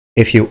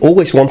If you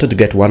always wanted to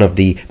get one of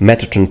the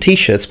Metatron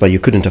t-shirts but you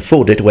couldn't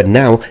afford it, well,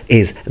 now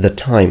is the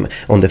time.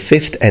 On the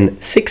 5th and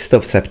 6th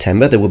of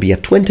September there will be a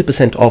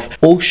 20% off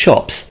all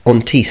shops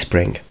on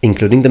Teespring,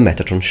 including the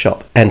Metatron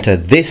shop. Enter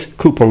this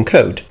coupon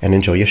code and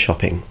enjoy your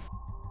shopping.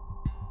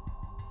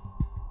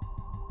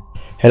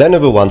 Hello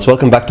everyone,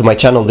 welcome back to my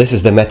channel. This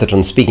is the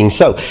Metatron speaking.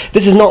 So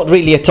this is not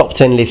really a top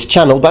 10 list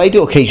channel, but I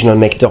do occasionally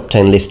make top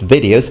 10 list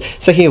videos,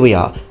 so here we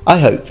are. I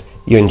hope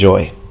you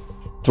enjoy.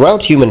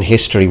 Throughout human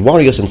history,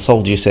 warriors and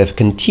soldiers have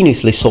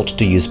continuously sought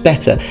to use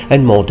better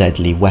and more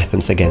deadly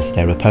weapons against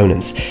their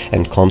opponents,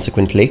 and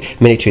consequently,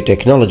 military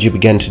technology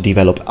began to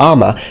develop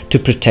armor to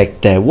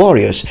protect their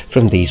warriors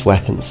from these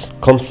weapons,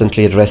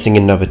 constantly addressing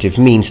innovative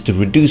means to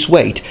reduce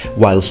weight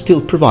while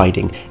still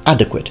providing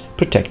adequate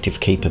protective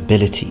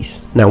capabilities.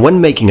 Now,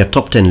 when making a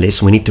top 10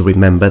 list, we need to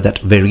remember that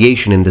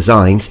variation in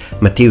designs,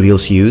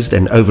 materials used,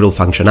 and overall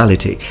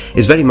functionality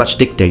is very much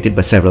dictated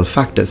by several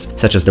factors,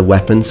 such as the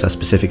weapons a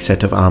specific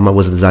set of armor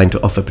was designed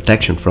to offer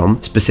protection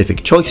from,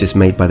 specific choices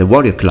made by the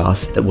warrior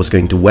class that was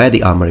going to wear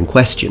the armor in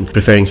question,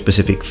 preferring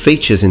specific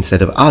features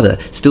instead of other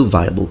still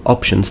viable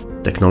options,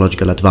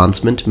 technological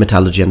advancement,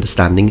 metallurgy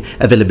understanding,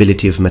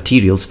 availability of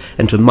materials,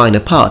 and to a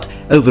minor part,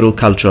 overall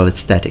cultural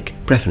aesthetic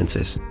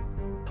preferences.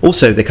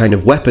 Also, the kind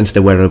of weapons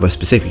the wearer of a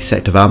specific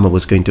set of armor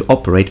was going to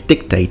operate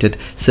dictated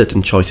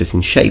certain choices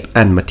in shape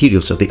and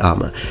materials of the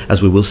armor,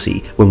 as we will see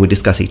when we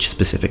discuss each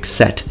specific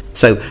set.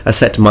 So, a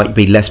set might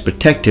be less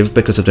protective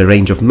because of the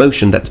range of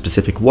motion that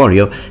specific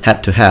warrior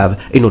had to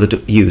have in order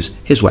to use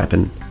his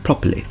weapon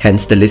properly.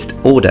 Hence, the list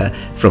order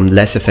from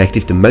less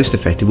effective to most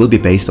effective will be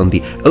based on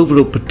the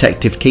overall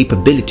protective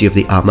capability of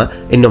the armor,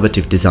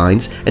 innovative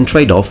designs, and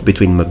trade-off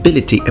between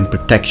mobility and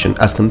protection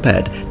as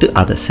compared to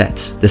other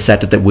sets. The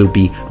set that will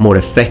be more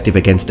effective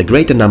against a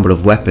greater number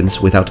of weapons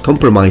without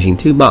compromising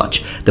too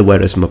much the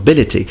wearer's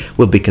mobility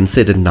will be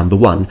considered number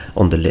 1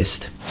 on the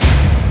list.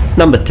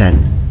 Number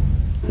 10.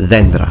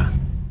 Dendra.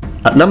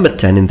 At number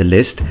 10 in the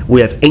list,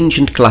 we have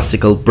ancient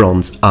classical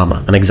bronze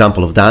armor. An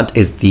example of that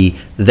is the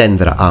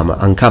Dendra armor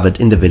uncovered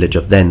in the village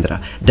of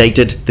Dendra,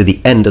 dated to the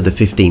end of the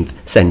 15th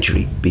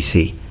century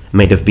BC.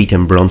 Made of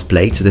beaten bronze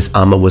plates, this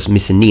armor was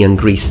Mycenaean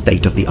Greece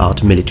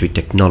state-of-the-art military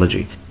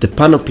technology. The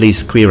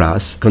panoply's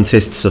cuirass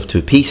consists of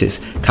 2 pieces,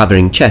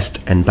 covering chest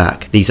and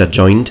back. These are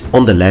joined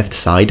on the left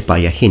side by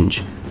a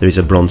hinge. There is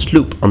a bronze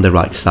loop on the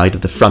right side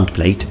of the front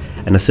plate,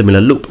 and a similar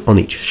loop on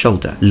each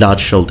shoulder.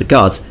 Large shoulder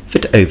guards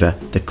fit over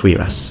the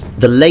cuirass.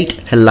 The late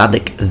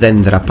Helladic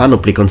Dendra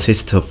panoply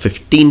consists of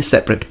 15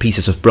 separate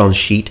pieces of bronze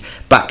sheet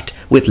backed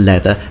with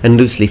leather and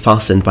loosely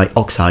fastened by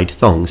oxhide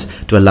thongs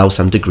to allow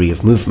some degree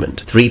of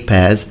movement. 3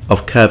 pairs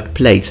of curved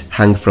plates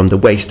hang from the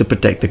waist to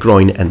protect the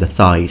groin and the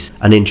thighs.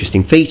 An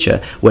interesting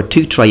feature were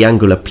 2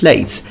 triangular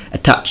plates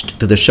attached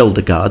to the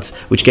shoulder guards,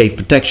 which gave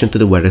protection to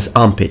the wearer's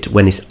armpit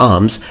when his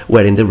arms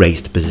were in the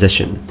raised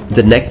position.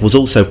 The neck was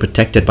also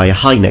protected by a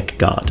high neck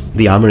guard.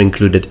 The armor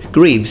included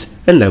greaves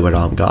and lower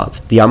arm guards.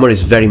 The armor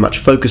is very much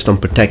focused on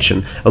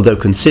protection, although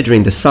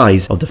considering the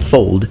size of the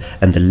fold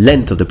and the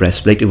length of the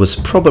breastplate, it was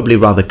probably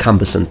rather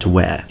cumbersome to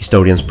wear.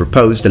 Historians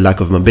propose the lack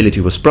of mobility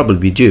was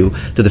probably due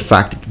to the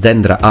fact that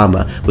Dendra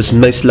armor was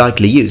most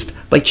likely used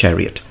by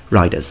chariot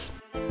riders.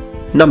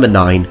 Number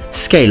 9.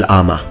 Scale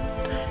armor.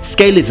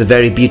 Scale is a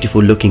very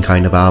beautiful looking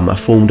kind of armor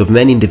formed of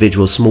many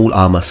individual small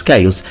armor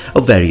scales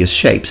of various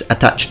shapes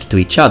attached to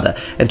each other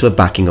and to a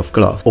backing of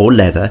cloth or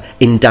leather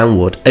in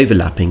downward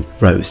overlapping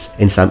rows.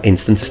 In some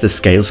instances, the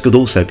scales could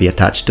also be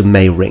attached to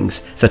mail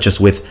rings, such as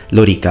with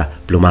lorica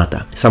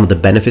plumata. Some of the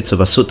benefits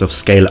of a suit of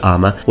scale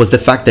armor was the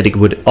fact that it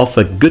would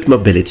offer good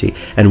mobility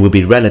and would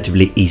be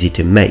relatively easy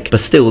to make, but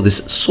still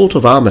this sort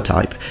of armor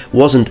type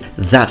wasn't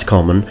that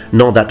common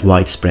nor that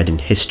widespread in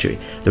history.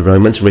 The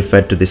Romans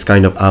referred to this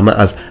kind of armor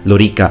as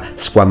lorica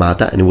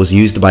squamata, and it was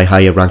used by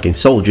higher ranking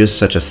soldiers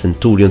such as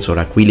centurions or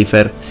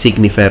aquilifer,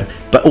 signifer,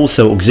 but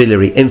also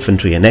auxiliary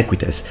infantry and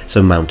equites,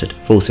 so mounted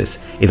forces.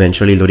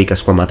 Eventually, lorica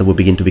squamata would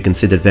begin to be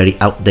considered very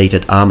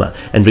outdated armor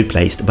and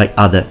replaced by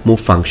other more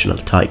functional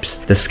types.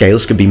 The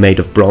scales could be made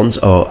of bronze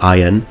or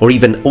iron, or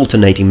even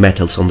alternating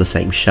metals on the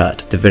same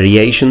shirt. The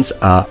variations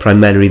are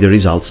primarily the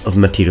results of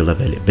material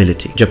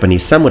availability.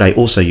 Japanese samurai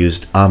also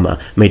used armor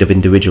made of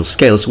individual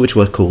scales, which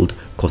were called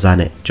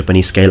kozane.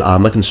 Japanese scale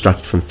armor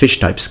constructed from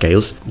fish-type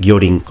scales,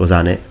 gyorin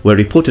kozane, were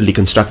reportedly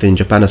constructed in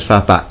Japan as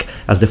far back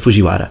as the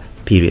Fujiwara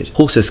period.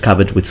 Horses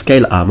covered with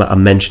scale armor are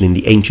mentioned in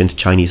the ancient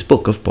Chinese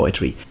book of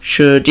poetry,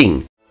 Shi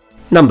Jing.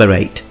 Number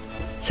 8.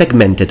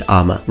 Segmented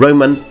armor,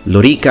 Roman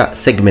lorica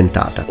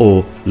segmentata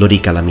or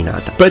lorica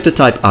laminata.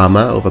 Prototype armor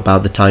of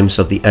about the times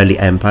of the early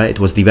empire, it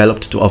was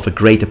developed to offer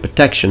greater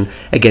protection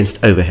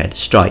against overhead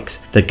strikes.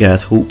 The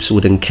girth hoops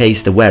would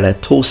encase the wearer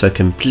torso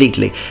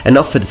completely and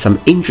offered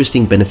some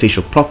interesting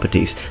beneficial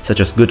properties such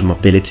as good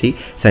mobility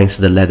thanks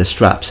to the leather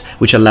straps,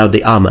 which allowed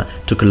the armor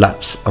to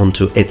collapse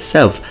onto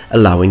itself,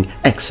 allowing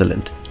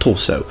excellent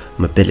torso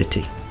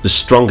mobility. The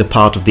stronger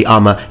part of the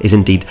armor is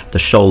indeed the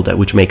shoulder,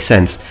 which makes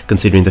sense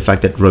considering the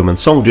fact that Roman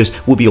soldiers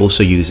would be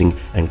also using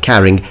and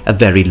carrying a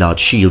very large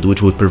shield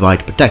which would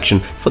provide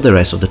protection for the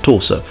rest of the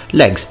torso,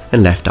 legs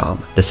and left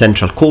arm. The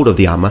central core of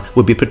the armor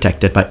would be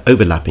protected by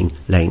overlapping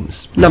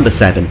limbs. Number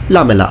 7.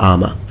 Lamellar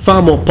armor.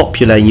 Far more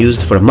popular and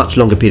used for a much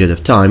longer period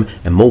of time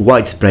and more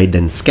widespread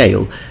than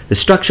scale, the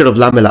structure of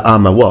lamellar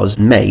armor was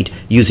made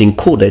using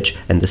cordage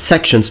and the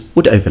sections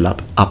would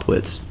overlap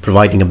upwards,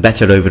 providing a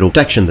better overall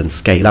protection than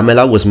scale.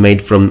 Lamellar was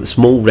made from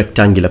small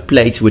rectangular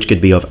plates which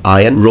could be of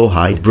iron,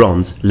 rawhide,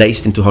 bronze,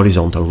 laced into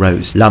horizontal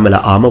rows.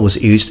 Lamellar armor was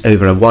used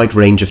over a wide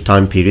range of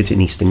time periods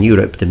in Eastern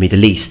Europe, the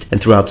Middle East, and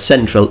throughout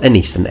Central and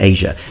Eastern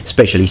Asia,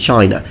 especially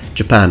China,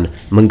 Japan,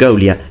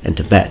 Mongolia and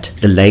Tibet.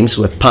 The limbs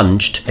were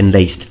punched and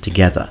laced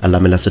together. A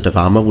lamellar suit of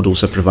armor would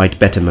also provide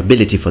better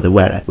mobility for the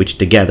wearer, which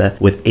together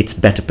with its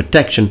better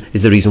protection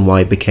is the reason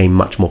why it became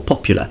much more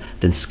popular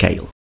than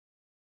scale.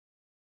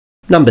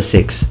 Number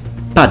 6.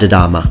 Padded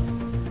armor.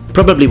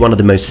 Probably one of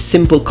the most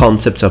simple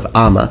concepts of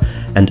armor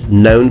and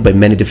known by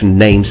many different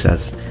names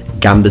as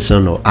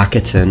gambeson or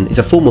acketon, is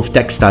a form of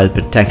textile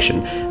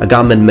protection, a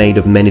garment made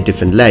of many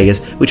different layers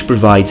which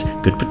provides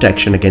good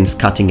protection against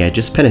cutting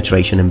edges,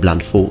 penetration and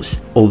blunt force.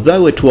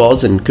 Although it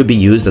was and could be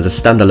used as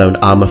a standalone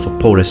armor for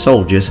poorer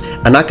soldiers,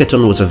 an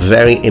acketon was a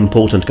very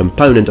important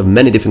component of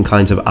many different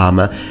kinds of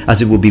armor,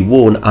 as it would be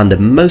worn under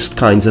most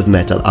kinds of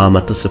metal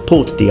armor to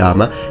support the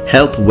armor,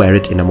 help wear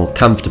it in a more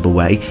comfortable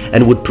way,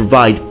 and would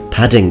provide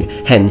padding,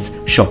 hence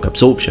shock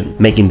absorption,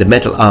 making the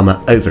metal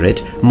armor over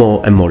it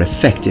more and more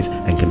effective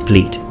and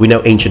complete. We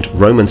know ancient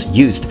Romans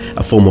used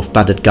a form of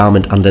padded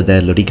garment under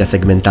their lorica,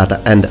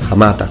 segmentata and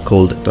hamata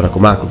called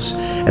toracomacus,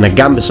 and a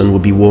gambeson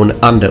would be worn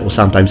under or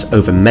sometimes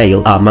over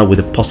male armor, with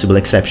the possible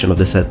exception of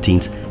the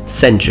 13th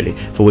century,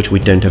 for which we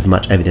don't have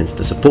much evidence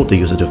to support the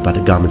usage of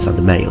padded garments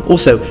under male.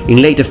 Also,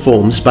 in later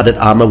forms, padded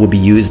armor would be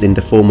used in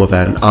the form of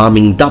an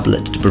arming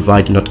doublet to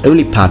provide not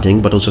only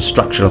padding but also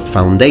structural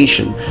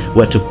foundation,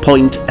 where to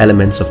point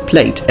elements of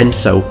plate, and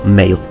so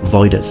male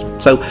voiders.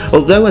 So,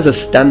 although as a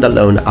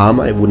standalone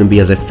armor it wouldn't be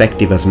as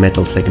effective as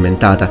metal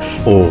segmentata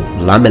or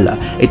lamellar,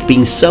 it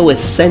being so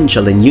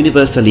essential and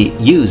universally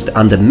used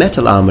under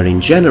metal armor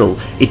in general,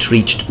 it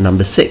reached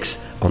number 6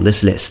 on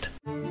this list.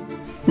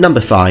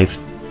 Number 5.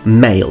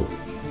 Mail.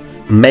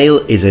 Mail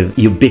is a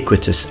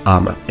ubiquitous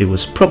armor. It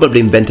was probably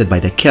invented by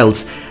the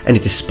Celts, and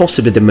it is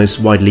possibly the most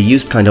widely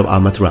used kind of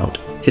armor throughout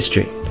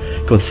history,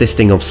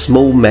 consisting of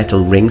small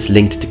metal rings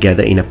linked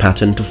together in a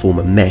pattern to form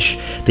a mesh.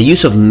 The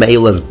use of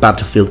mail as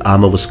battlefield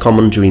armor was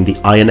common during the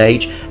Iron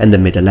Age and the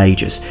Middle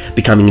Ages,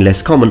 becoming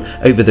less common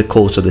over the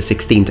course of the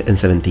 16th and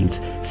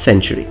 17th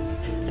century.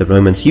 The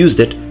Romans used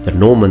it, the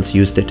Normans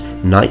used it,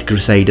 Knight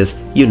Crusaders,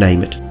 you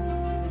name it.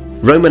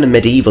 Roman and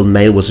medieval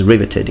mail was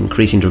riveted,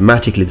 increasing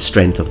dramatically the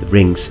strength of the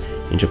rings.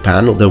 In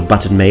Japan, although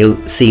buttoned mail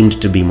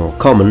seemed to be more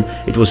common,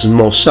 it was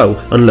more so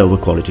on lower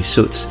quality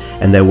suits,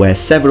 and there were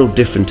several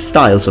different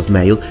styles of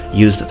mail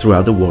used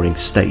throughout the warring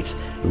states.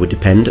 It would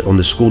depend on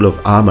the school of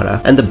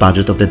armourer and the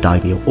budget of the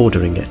daimyo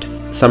ordering it,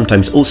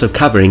 sometimes also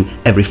covering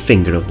every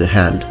finger of the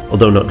hand.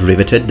 Although not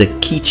riveted, the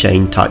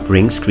keychain type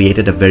rings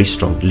created a very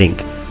strong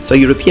link. So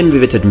European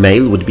riveted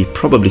mail would be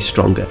probably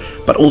stronger,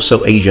 but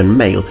also Asian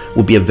mail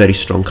would be a very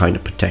strong kind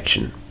of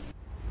protection.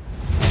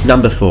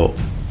 Number 4.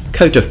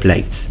 Coat of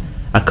plates.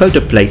 A coat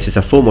of plates is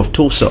a form of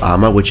torso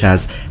armor which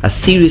has a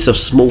series of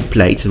small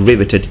plates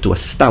riveted to a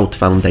stout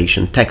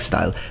foundation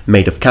textile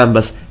made of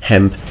canvas,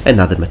 hemp and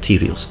other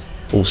materials.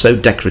 Also,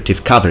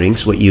 decorative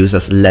coverings were used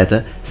as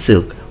leather,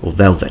 silk or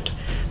velvet.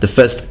 The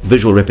first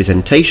visual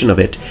representation of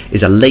it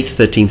is a late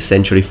 13th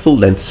century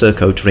full-length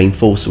surcoat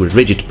reinforced with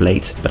rigid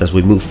plates, but as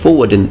we move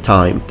forward in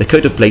time, the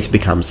coat of plates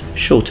becomes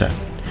shorter.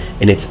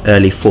 In its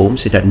early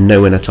forms it had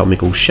no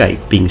anatomical shape,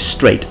 being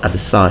straight at the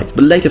sides,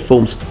 but later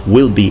forms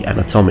will be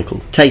anatomical,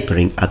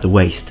 tapering at the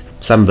waist.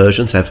 Some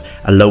versions have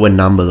a lower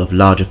number of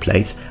larger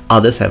plates,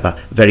 others have a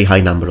very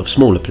high number of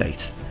smaller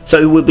plates. So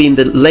it will be in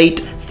the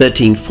late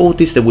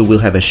 1340s that we will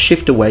have a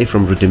shift away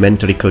from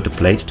rudimentary coat of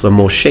plates to a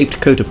more shaped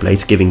coat of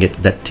plates, giving it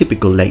that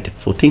typical late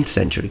 14th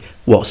century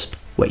wasp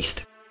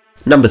waist.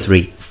 Number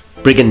 3.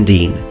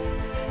 Brigandine.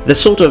 The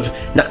sort of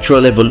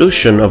natural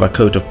evolution of a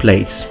coat of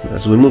plates.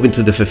 As we move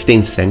into the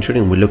 15th century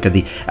and we look at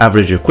the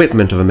average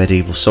equipment of a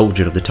medieval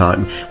soldier of the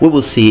time, we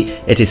will see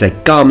it is a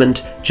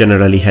garment,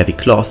 generally heavy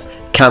cloth,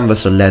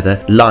 canvas or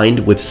leather, lined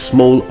with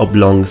small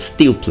oblong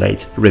steel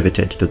plates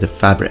riveted to the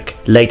fabric.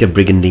 Later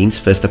brigandines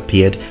first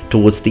appeared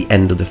towards the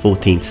end of the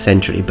 14th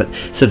century, but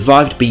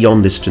survived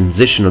beyond this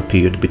transitional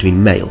period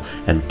between mail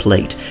and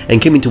plate,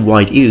 and came into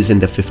wide use in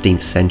the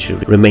 15th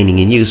century, remaining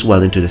in use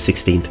well into the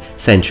 16th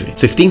century.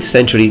 15th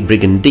century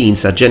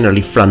brigandines are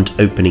generally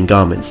front-opening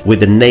garments, with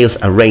the nails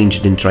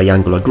arranged in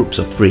triangular groups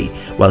of 3,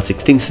 while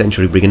 16th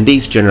century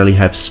brigandines generally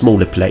have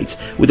smaller plates,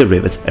 with the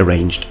rivets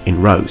arranged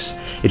in rows.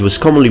 It was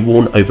commonly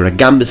worn over a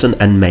gambeson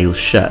and mail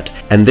shirt,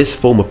 and this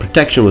form of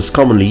protection was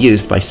commonly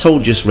used by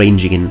soldiers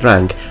ranging in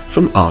rank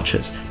from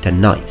archers to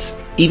knights.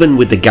 Even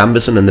with the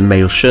gambeson and the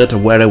mail shirt, a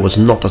wearer was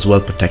not as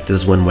well protected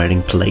as when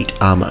wearing plate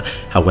armor.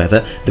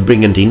 However, the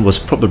brigandine was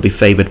probably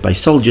favored by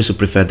soldiers who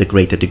preferred the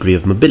greater degree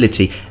of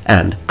mobility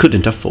and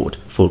couldn't afford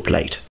full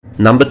plate.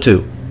 Number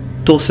 2.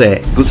 Tosei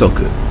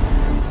Gusoku.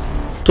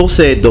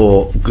 Tosei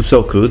do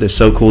Gusoku, the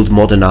so-called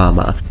modern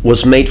armor,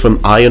 was made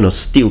from iron or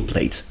steel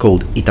plates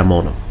called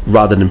itamono,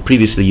 rather than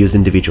previously used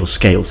individual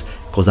scales,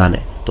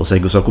 kozane.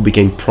 Tosei Gusoku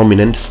became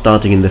prominent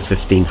starting in the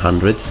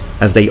 1500s,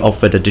 as they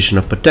offered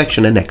additional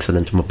protection and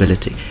excellent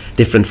mobility.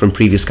 Different from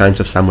previous kinds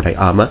of samurai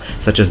armor,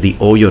 such as the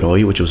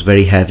oyoroi, which was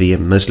very heavy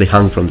and mostly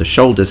hung from the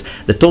shoulders,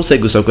 the Tosei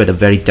Gusoku had a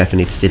very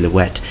definite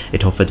silhouette.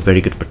 It offered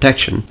very good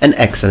protection and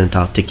excellent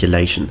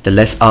articulation. The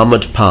less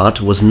armored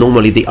part was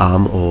normally the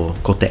arm, or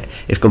kote,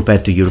 if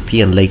compared to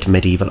European late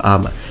medieval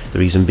armor. The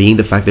reason being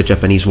the fact that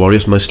Japanese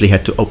warriors mostly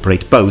had to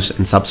operate bows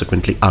and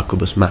subsequently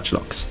arquebus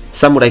matchlocks.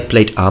 Samurai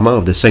plate armor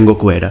of the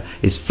Sengoku era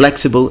is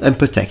flexible and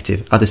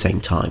protective at the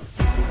same time.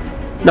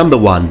 Number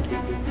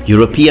 1.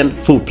 European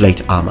full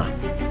plate armor.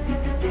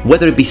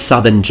 Whether it be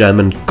Southern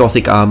German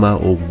Gothic armor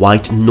or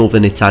white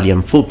Northern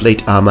Italian full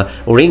plate armor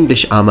or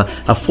English armor,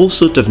 a full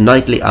suit of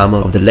knightly armor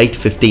of the late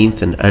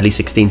 15th and early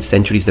 16th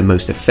centuries, the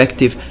most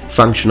effective,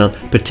 functional,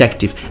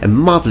 protective and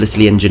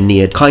marvelously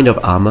engineered kind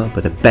of armor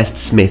by the best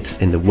smiths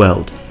in the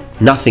world.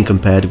 Nothing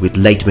compared with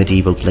late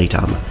medieval plate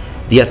armor.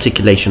 The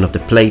articulation of the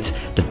plates,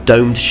 the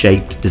domed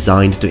shape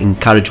designed to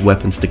encourage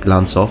weapons to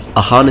glance off.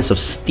 A harness of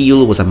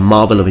steel was a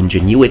marvel of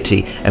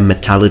ingenuity and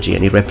metallurgy,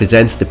 and it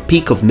represents the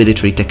peak of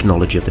military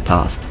technology of the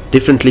past.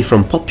 Differently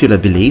from popular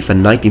belief, a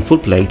knight in full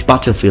plate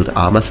battlefield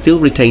armor still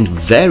retained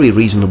very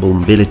reasonable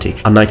mobility.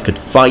 A knight could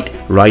fight,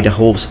 ride a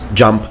horse,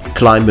 jump,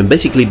 climb and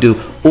basically do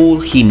all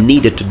he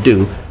needed to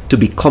do to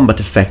be combat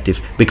effective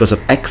because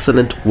of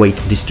excellent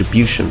weight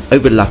distribution,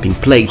 overlapping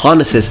plate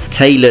harnesses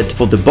tailored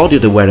for the body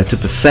of the wearer to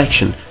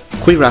perfection,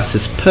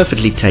 cuirasses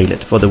perfectly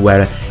tailored for the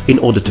wearer in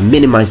order to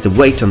minimize the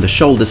weight on the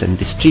shoulders and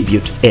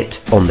distribute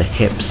it on the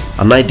hips.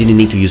 A knight didn't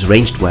need to use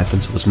ranged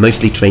weapons, was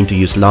mostly trained to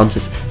use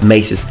lances,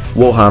 maces,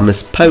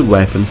 warhammers, pole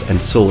weapons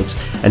and swords,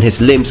 and his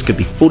limbs could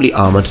be fully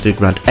armored to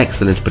grant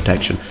excellent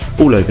protection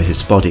all over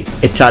his body.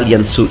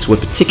 Italian suits were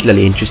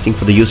particularly interesting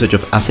for the usage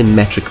of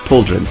asymmetric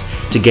pauldrons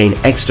to gain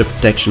extra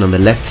protection on the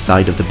left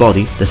side of the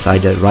body, the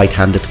side a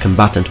right-handed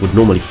combatant would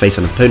normally face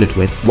an opponent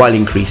with, while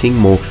increasing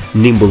more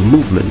nimble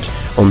movement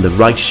on the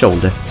right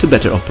shoulder to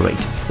better operate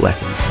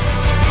weapons.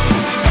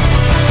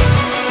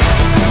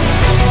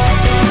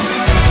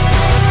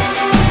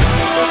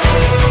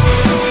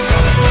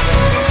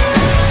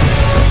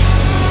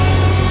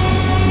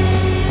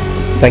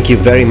 Thank you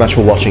very much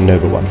for watching,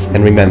 noble ones,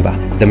 and remember,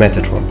 the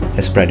Metatron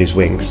has spread his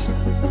wings.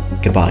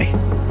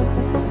 Goodbye.